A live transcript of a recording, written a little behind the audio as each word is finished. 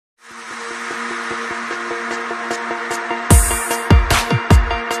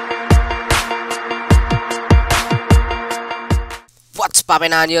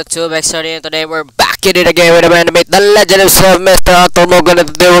popping on YouTube, Exordy, and today we're back in it again with a man to meet the legend himself, Mr. Automogan, and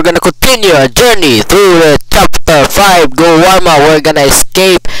today we're gonna continue our journey through the chapter 5, Go Warma. We're gonna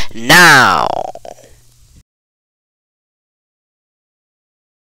escape now.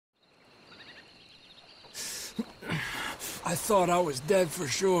 I thought I was dead for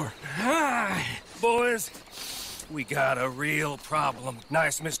sure. Hi, boys. We got a real problem.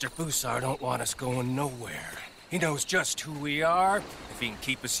 Nice Mr. Fusar don't want us going nowhere. He knows just who we are. If he can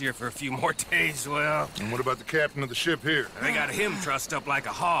keep us here for a few more days, well... And what about the captain of the ship here? They got him trussed up like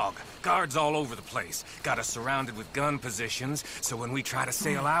a hog. Guards all over the place. Got us surrounded with gun positions, so when we try to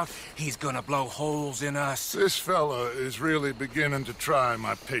sail out, he's gonna blow holes in us. This fella is really beginning to try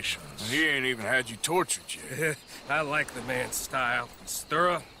my patience. He ain't even had you tortured yet. I like the man's style. It's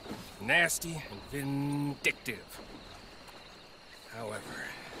thorough, nasty, and vindictive. However,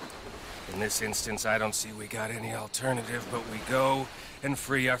 in this instance, I don't see we got any alternative, but we go and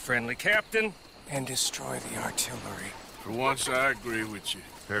free our friendly captain and destroy the artillery. For once, I agree with you.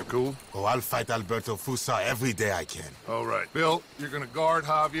 They're cool? Oh, I'll fight Alberto Fusar every day I can. All right. Bill, you're gonna guard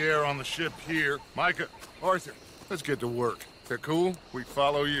Javier on the ship here. Micah, Arthur, let's get to work. They're cool? We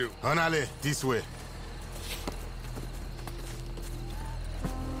follow you. Anale, this way.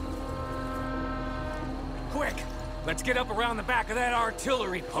 Quick! Let's get up around the back of that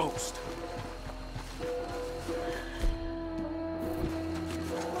artillery post.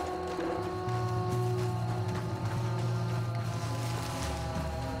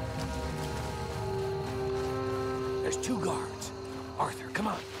 There's 2 guards. Arthur, come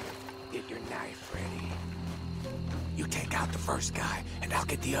on. Get your knife ready. You take out the first guy, and I'll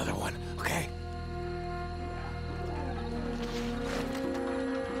get the other one, okay?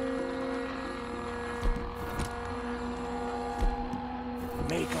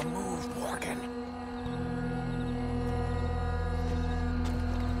 Make a move, Morgan.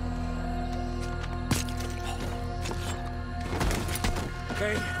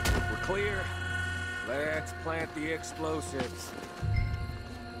 Okay, we're clear. Let's plant the explosives.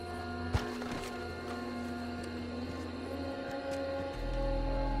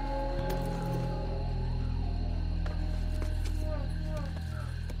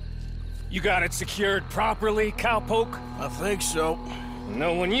 You got it secured properly, cowpoke? I think so.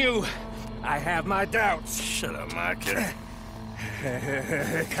 Knowing you, I have my doubts. Shut up, Micah.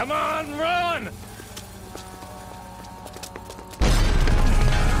 Come on, run!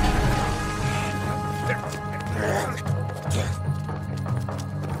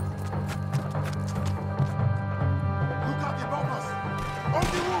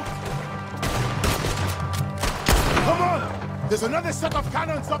 Come on! There's another set of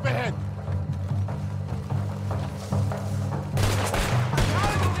cannons up ahead!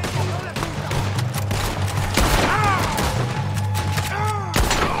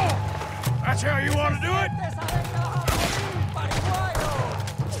 That's how you want to do it?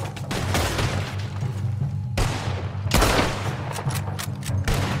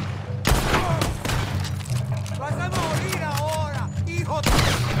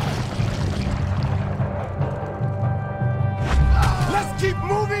 Let's keep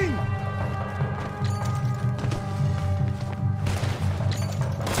moving!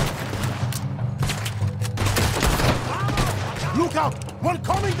 Look out! One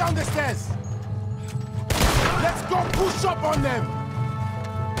coming down the stairs! Let's go push up on them!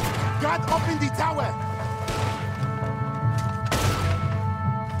 Guard up in the tower!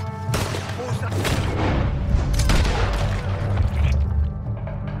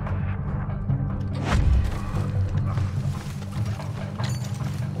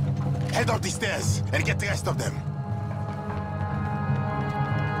 Head up the stairs and get the rest of them.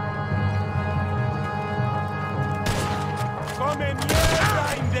 Come in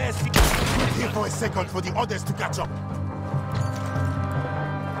here, this. Wait here for a second for the others to catch up.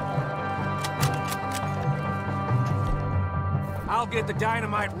 I'll get the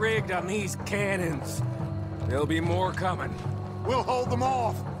dynamite rigged on these cannons. There'll be more coming. We'll hold them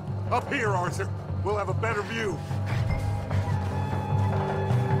off. Up here, Arthur. We'll have a better view.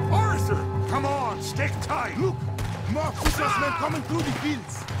 Arthur! Come on, stick tight! Look! More Fusar's men coming through the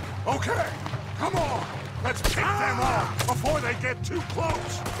fields! Okay, come on! Let's kick them off before they get too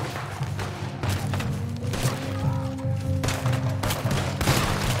close!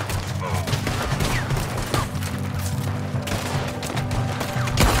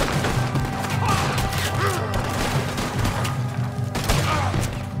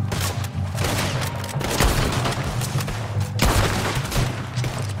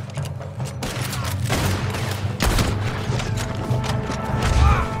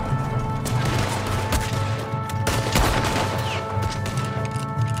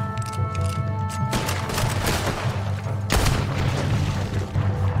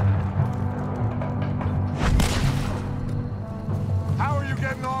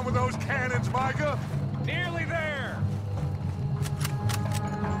 Micah? Nearly there.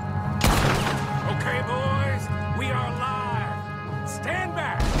 Okay, boys, we are live. Stand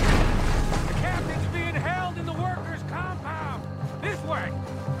back. The captain's being held in the workers' compound. This way.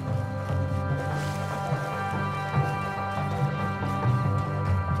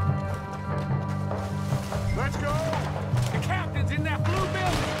 Let's go! The captain's in that blue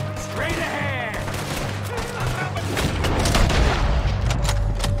building. Straight ahead.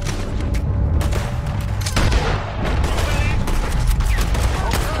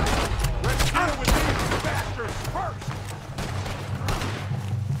 Let's deal with these bastards first!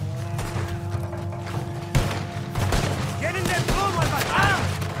 Get in that blue one,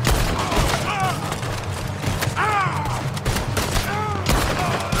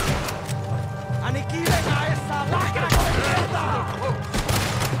 aniquilen a esa lacra con mierda!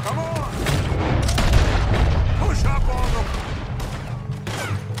 Come on! Push up on them!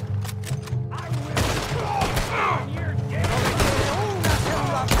 I will. You're dead. Una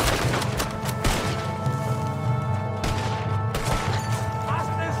célula. Has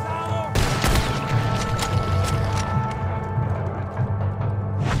pensado.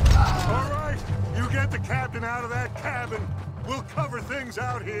 All right, you get the captain out of that cabin. We'll cover things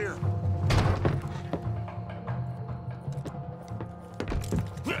out here.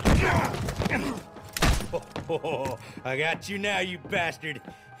 Oh, I got you now, you bastard.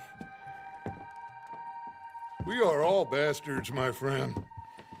 We are all bastards, my friend.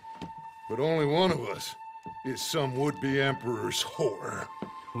 But only one of us is some would-be emperor's whore.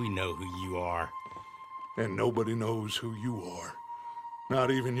 We know who you are. And nobody knows who you are. Not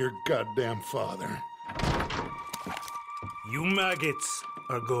even your goddamn father. You maggots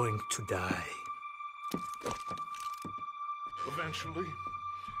are going to die. Eventually,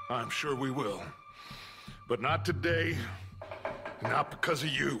 I'm sure we will. But not today, not because of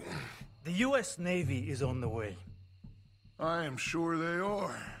you. The U.S. Navy is on the way. I am sure they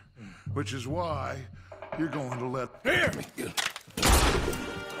are. Which is why you're going to let... Here!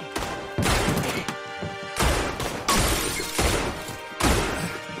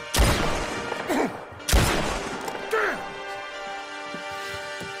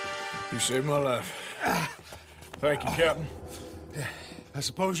 You saved my life. Thank you, Captain. I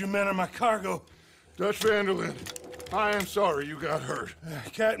suppose you men are my cargo. Dutch van der Linde, I am sorry you got hurt.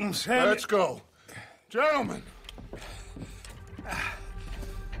 Captain's hand. Let's go. Gentlemen.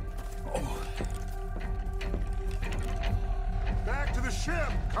 Back to the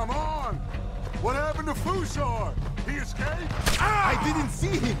ship. Come on. What happened to Fusar? He escaped? I didn't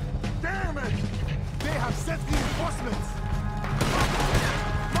see him. Damn it! They have sent reinforcements.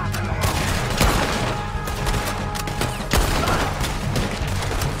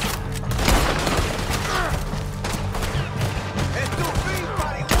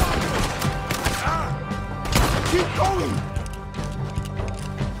 Keep going!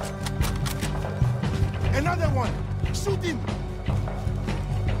 Another one! Shoot him!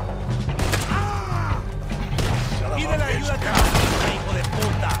 ¡Pídele ayuda, cabrón, hijo de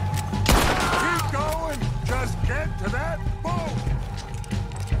puta! Keep going! Just get to that boat!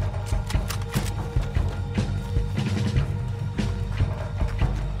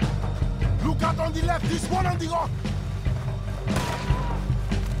 Look out on the left! This one on the rock!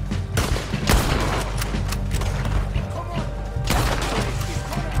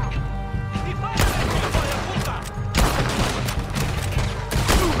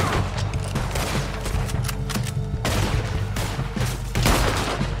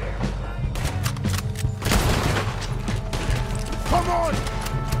 Come on!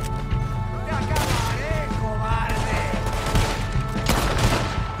 ¡Te acabaré, cobarde!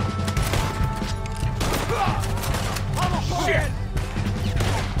 ¡Vamos, joven!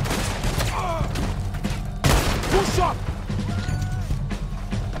 Push up!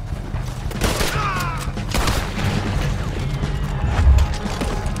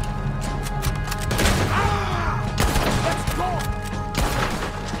 Let's go!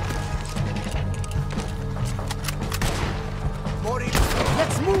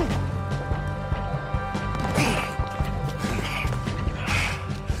 Let's move!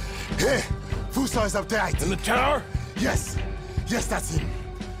 Hey, Fusar is up there. In the tower? Yes, yes, that's him.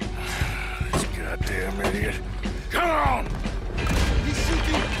 This goddamn idiot. Come on! He's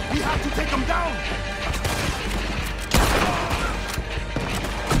shooting. We have to take him down.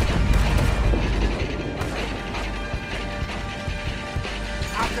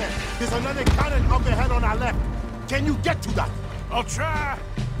 Out there, there's another cannon up ahead on our left. Can you get to that? I'll try.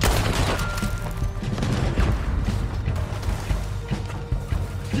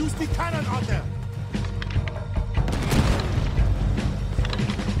 Use the cannon out there.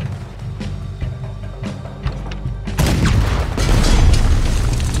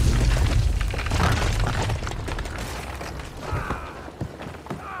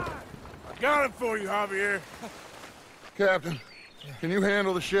 Got it for you, Javier. Captain, can you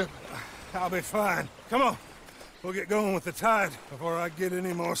handle the ship? I'll be fine. Come on. We'll get going with the tide before I get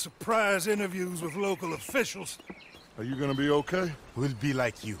any more surprise interviews with local officials. Are you gonna be okay? We'll be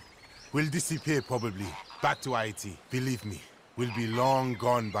like you. We'll disappear probably. Back to Haiti. Believe me, we'll be long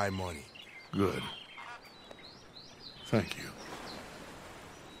gone by morning. Good. Thank you.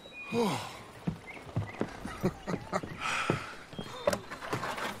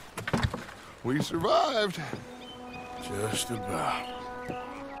 We survived. Just about.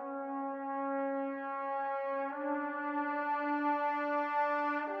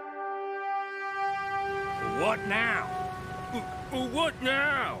 What now? What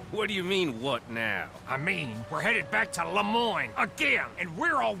now? What do you mean, what now? I mean, we're headed back to Lemoyne again, and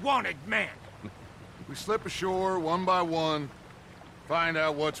we're all wanted men. We slip ashore one by one, find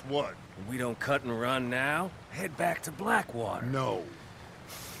out what's what. We don't cut and run now? Head back to Blackwater. No,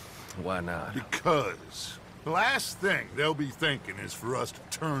 Why not? because the last thing they'll be thinking is for us to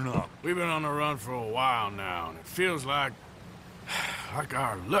turn up. We've been on the run for a while now, and it feels like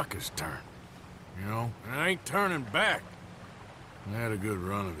our luck has turned. You know, and I ain't turning back. I had a good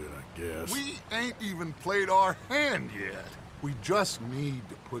run of it, I guess. We ain't even played our hand yet. We just need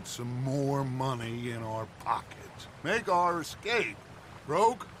to put some more money in our pockets. Make our escape.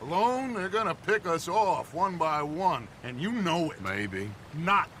 Broke, alone, they're gonna pick us off one by one, and you know it. Maybe.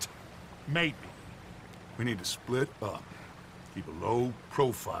 Not maybe. We need to split up. Keep a low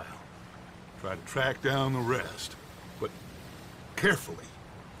profile. Try to track down the rest. But carefully.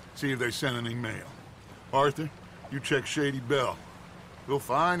 See if they send any mail. Arthur, you check Shady Belle. We'll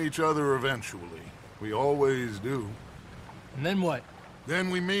find each other eventually. We always do. And then what? Then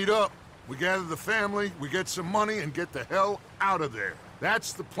we meet up. We gather the family, we get some money, and get the hell out of there.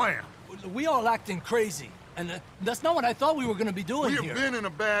 That's the plan. We all acting crazy. And that's not what I thought we were gonna be doing We here. have been in a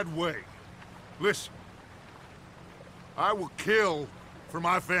bad way. Listen. I will kill for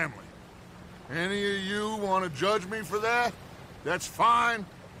my family. Any of you want to judge me for that? That's fine.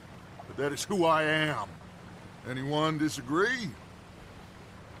 But that is who I am. Anyone disagree?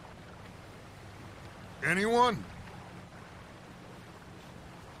 Anyone?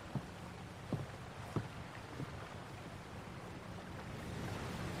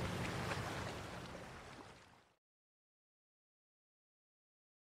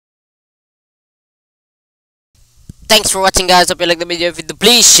 Thanks for watching, guys. Hope you like the video. If you do,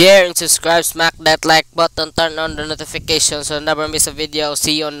 please share and subscribe. Smack that like button. Turn on the notifications so never miss a video.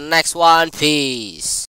 See you on the next one. Peace.